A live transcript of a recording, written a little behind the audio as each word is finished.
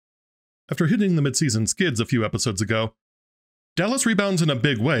after hitting the mid-season skids a few episodes ago, Dallas rebounds in a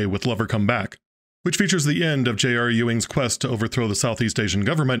big way with Lover Come Back, which features the end of J.R. Ewing's quest to overthrow the Southeast Asian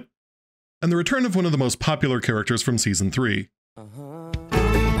government, and the return of one of the most popular characters from Season 3.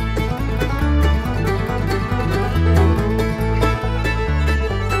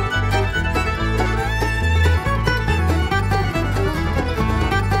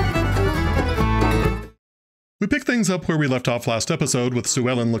 We pick things up where we left off last episode with Sue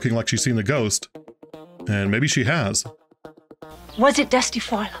Ellen looking like she's seen a ghost. And maybe she has. Was it Dusty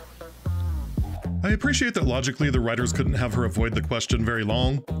Farlow? I appreciate that logically the writers couldn't have her avoid the question very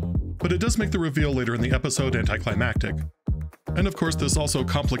long, but it does make the reveal later in the episode anticlimactic. And of course this also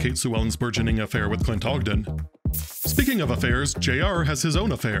complicates Sue Ellen's burgeoning affair with Clint Ogden. Speaking of affairs, JR has his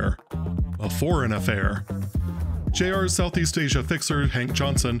own affair. A foreign affair. JR's Southeast Asia fixer, Hank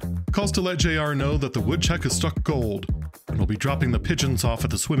Johnson, calls to let JR know that the woodchuck has struck gold and will be dropping the pigeons off at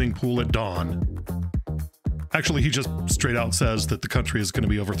the swimming pool at dawn. Actually, he just straight out says that the country is going to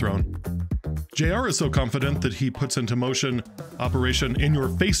be overthrown. JR is so confident that he puts into motion Operation In Your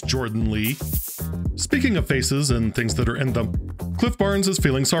Face, Jordan Lee. Speaking of faces and things that are in them, Cliff Barnes is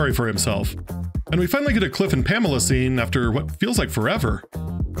feeling sorry for himself. And we finally get a Cliff and Pamela scene after what feels like forever.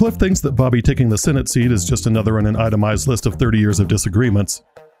 Cliff thinks that Bobby taking the Senate seat is just another in an itemized list of 30 years of disagreements.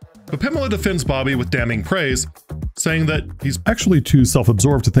 But Pamela defends Bobby with damning praise, saying that he's actually too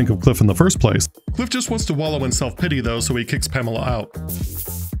self-absorbed to think of Cliff in the first place. Cliff just wants to wallow in self-pity though, so he kicks Pamela out.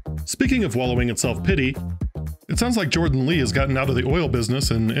 Speaking of wallowing in self-pity, it sounds like Jordan Lee has gotten out of the oil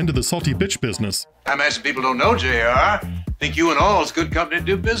business and into the salty bitch business. I imagine people don't know JR. Think you and all is good company to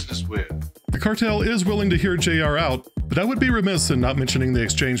do business with. The cartel is willing to hear JR out, but I would be remiss in not mentioning the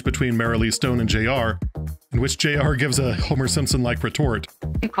exchange between Marilee Stone and JR, in which JR gives a Homer Simpson-like retort.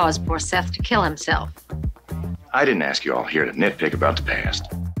 You caused poor Seth to kill himself. I didn't ask you all here to nitpick about the past.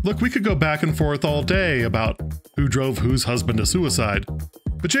 Look, we could go back and forth all day about who drove whose husband to suicide,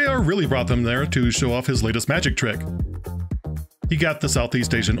 but JR really brought them there to show off his latest magic trick. He got the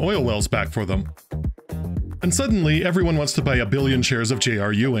Southeast Asian oil wells back for them. And suddenly, everyone wants to buy 1 billion shares of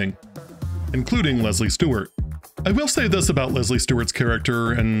J.R. Ewing, including Leslie Stewart. I will say this about Leslie Stewart's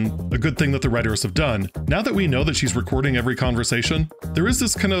character, and a good thing that the writers have done. Now that we know that she's recording every conversation, there is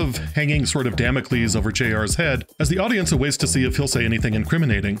this kind of hanging sort of Damocles over JR's head as the audience awaits to see if he'll say anything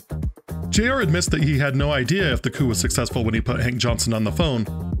incriminating. JR admits that he had no idea if the coup was successful when he put Hank Johnson on the phone,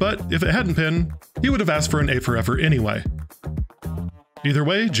 but if it hadn't been, he would have asked for an A for effort anyway. Either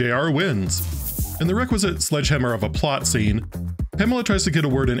way, JR wins. In the requisite sledgehammer of a plot scene, Pamela tries to get a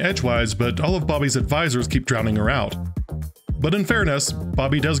word in edgewise, but all of Bobby's advisors keep drowning her out. But in fairness,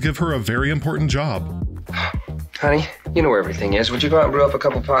 Bobby does give her a very important job. Honey, you know where everything is. Would you go out and brew up a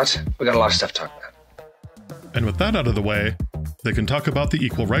couple pots? We got a lot of stuff to talk about. And with that out of the way, they can talk about the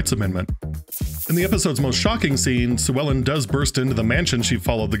Equal Rights Amendment. In the episode's most shocking scene, Sue Ellen does burst into the mansion she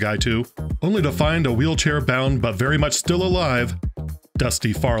followed the guy to, only to find a wheelchair-bound but very much still alive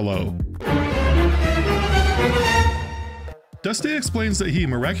Dusty Farlow. Dusty explains that he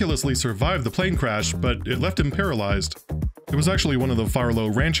miraculously survived the plane crash, but it left him paralyzed. It was actually one of the Farlow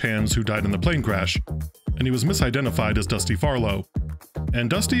ranch hands who died in the plane crash, and he was misidentified as Dusty Farlow. And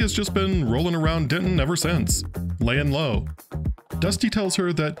Dusty has just been rolling around Denton ever since, laying low. Dusty tells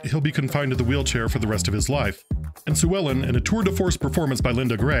her that he'll be confined to the wheelchair for the rest of his life, and Sue Ellen, in a tour de force performance by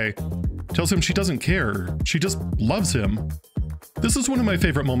Linda Gray, tells him she doesn't care, she just loves him. This is one of my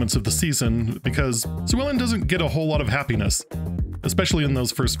favorite moments of the season because Sue Ellen doesn't get a whole lot of happiness, especially in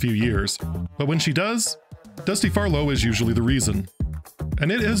those first few years. But when she does, Dusty Farlow is usually the reason.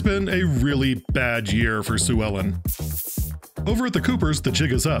 And it has been a really bad year for Sue Ellen. Over at the Coopers, the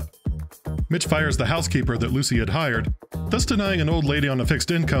jig is up. Mitch fires the housekeeper that Lucy had hired, thus denying an old lady on a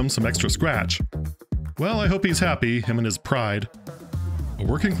fixed income some extra scratch. Well, I hope he's happy, him and his pride. A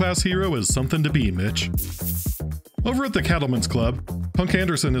working class hero is something to be, Mitch. Over at the Cattlemen's Club, Punk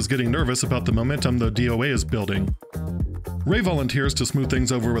Anderson is getting nervous about the momentum the DOA is building. Ray volunteers to smooth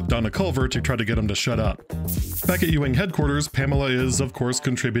things over with Donna Culver to try to get him to shut up. Back at Ewing headquarters, Pamela is, of course,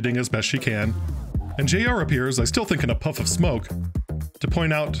 contributing as best she can, and JR appears, I still think in a puff of smoke, to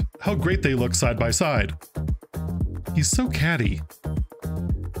point out how great they look side by side. He's so catty.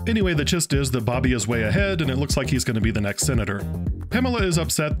 Anyway, the gist is that Bobby is way ahead and it looks like he's going to be the next senator. Pamela is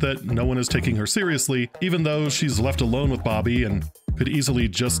upset that no one is taking her seriously, even though she's left alone with Bobby and could easily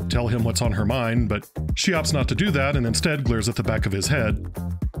just tell him what's on her mind, but she opts not to do that and instead glares at the back of his head.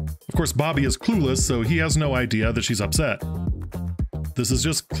 Of course, Bobby is clueless, so he has no idea that she's upset. This is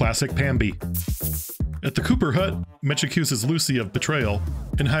just classic Pamby. At the Cooper hut, Mitch accuses Lucy of betrayal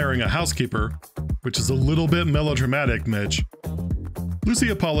in hiring a housekeeper, which is a little bit melodramatic, Mitch. Lucy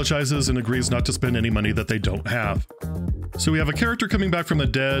apologizes and agrees not to spend any money that they don't have. So we have a character coming back from the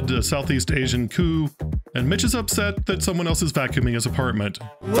dead, a Southeast Asian coup, and Mitch is upset that someone else is vacuuming his apartment.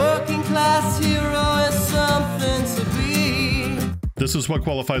 Working class hero is something to be. This is what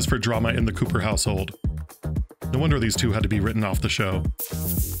qualifies for drama in the Cooper household. No wonder these two had to be written off the show.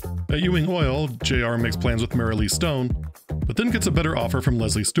 At Ewing Oil, JR makes plans with Mary Lee Stone, but then gets a better offer from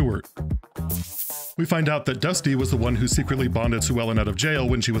Leslie Stewart. We find out that Dusty was the one who secretly bonded Sue Ellen out of jail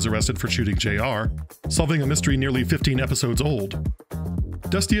when she was arrested for shooting JR, solving a mystery nearly 15 episodes old.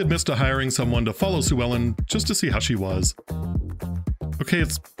 Dusty admits to hiring someone to follow Sue Ellen just to see how she was. Okay,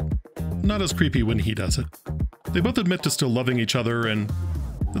 it's not as creepy when he does it. They both admit to still loving each other, and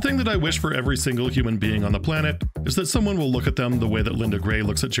the thing that I wish for every single human being on the planet is that someone will look at them the way that Linda Gray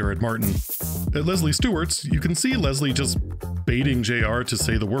looks at Jared Martin. At Leslie Stewart's, you can see Leslie just baiting JR to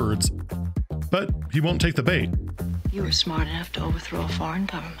say the words, but he won't take the bait. You were smart enough to overthrow a foreign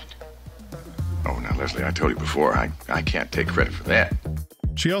government. Oh, now, Leslie, I told you before, I can't take credit for that.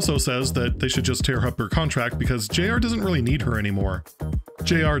 She also says that they should just tear up her contract because JR doesn't really need her anymore.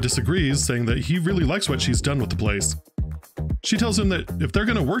 JR disagrees, saying that he really likes what she's done with the place. She tells him that if they're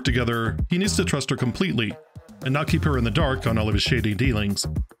going to work together, he needs to trust her completely and not keep her in the dark on all of his shady dealings.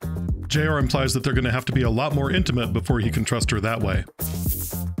 JR implies that they're going to have to be a lot more intimate before he can trust her that way.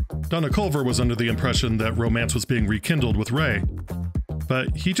 Donna Culver was under the impression that romance was being rekindled with Ray,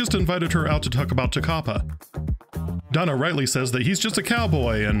 but he just invited her out to talk about Takapa. Donna rightly says that he's just a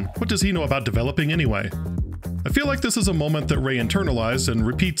cowboy, and what does he know about developing anyway? I feel like this is a moment that Ray internalized and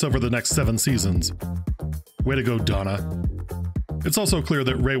repeats over the next 7 seasons. Way to go, Donna. It's also clear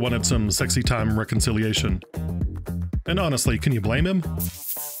that Ray wanted some sexy time reconciliation. And honestly, can you blame him?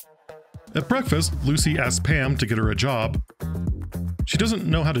 At breakfast, Lucy asks Pam to get her a job. She doesn't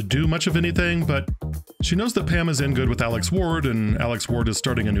know how to do much of anything, but she knows that Pam is in good with Alex Ward, and Alex Ward is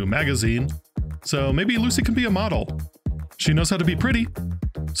starting a new magazine. So maybe Lucy can be a model. She knows how to be pretty.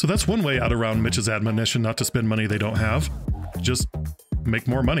 So that's one way out around Mitch's admonition not to spend money they don't have. Just make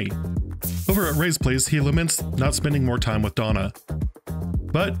more money. Over at Ray's place, he laments not spending more time with Donna.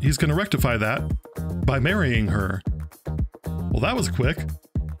 But he's going to rectify that by marrying her. Well, that was quick.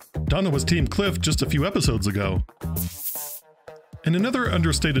 Donna was Team Cliff just a few episodes ago. In another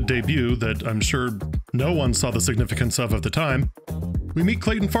understated debut that I'm sure no one saw the significance of at the time, we meet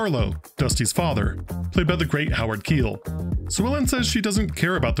Clayton Farlow, Dusty's father, played by the great Howard Keel. Sue Ellen says she doesn't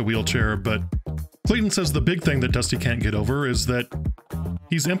care about the wheelchair, but Clayton says the big thing that Dusty can't get over is that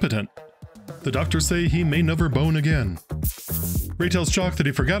he's impotent. The doctors say he may never bone again. Ray tells Jock that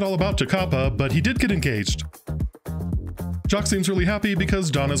he forgot all about Takapa, but he did get engaged. Jock seems really happy because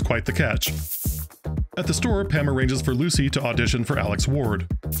Donna's quite the catch. At the store, Pam arranges for Lucy to audition for Alex Ward.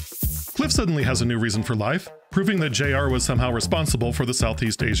 Cliff suddenly has a new reason for life, proving that JR was somehow responsible for the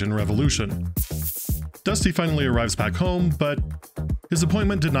Southeast Asian Revolution. Dusty finally arrives back home, but his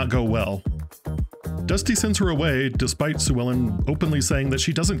appointment did not go well. Dusty sends her away, despite Sue Ellen openly saying that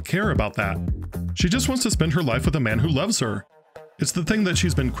she doesn't care about that. She just wants to spend her life with a man who loves her. It's the thing that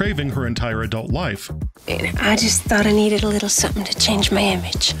she's been craving her entire adult life. I just thought I needed a little something to change my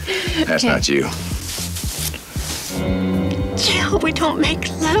image. That's not you. Jill, we don't make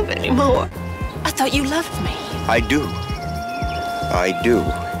love anymore. I thought you loved me. I do. I do,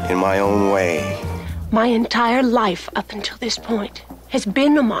 in my own way. My entire life up until this point has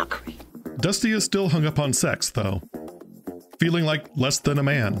been a mockery. Dusty is still hung up on sex, though, feeling like less than a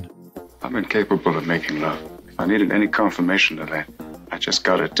man. I'm incapable of making love. If I needed any confirmation of that, I just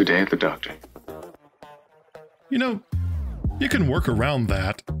got it today at the doctor. You know, you can work around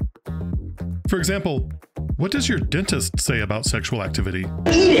that. For example, what does your dentist say about sexual activity?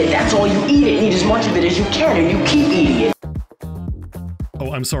 Eat it, that's all you eat it. Eat as much of it as you can, and you keep eating it.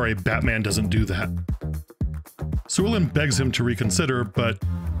 Oh, I'm sorry, Batman doesn't do that. Sue Ellen begs him to reconsider, but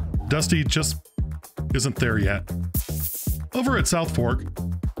Dusty just isn't there yet. Over at South Fork,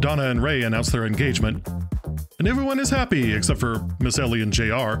 Donna and Ray announce their engagement, and everyone is happy except for Miss Ellie and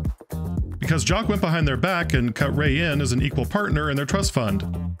JR, because Jock went behind their back and cut Ray in as an equal partner in their trust fund.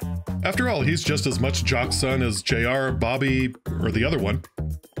 After all, he's just as much Jock's son as JR, Bobby, or the other one.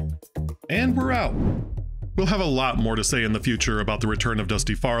 And we're out. We'll have a lot more to say in the future about the return of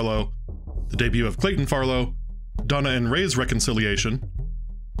Dusty Farlow, the debut of Clayton Farlow, Donna and Ray's reconciliation,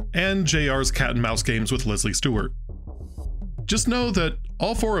 and JR's cat and mouse games with Leslie Stewart. Just know that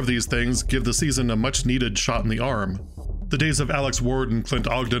all 4 of these things give the season a much-needed shot in the arm. The days of Alex Ward and Clint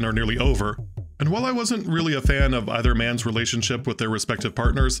Ogden are nearly over, and while I wasn't really a fan of either man's relationship with their respective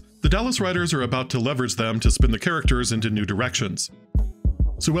partners, the Dallas writers are about to leverage them to spin the characters into new directions.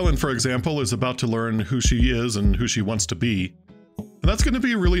 Sue Ellen, for example, is about to learn who she is and who she wants to be. And that's going to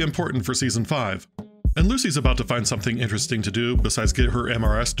be really important for season 5. And Lucy's about to find something interesting to do besides get her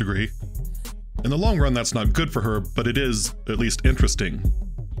MRS degree. In the long run, that's not good for her, but it is at least interesting.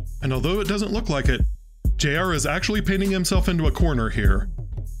 And although it doesn't look like it, JR is actually painting himself into a corner here.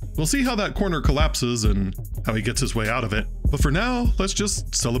 We'll see how that corner collapses and how he gets his way out of it. But for now, let's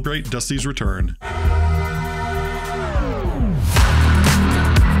just celebrate Dusty's return.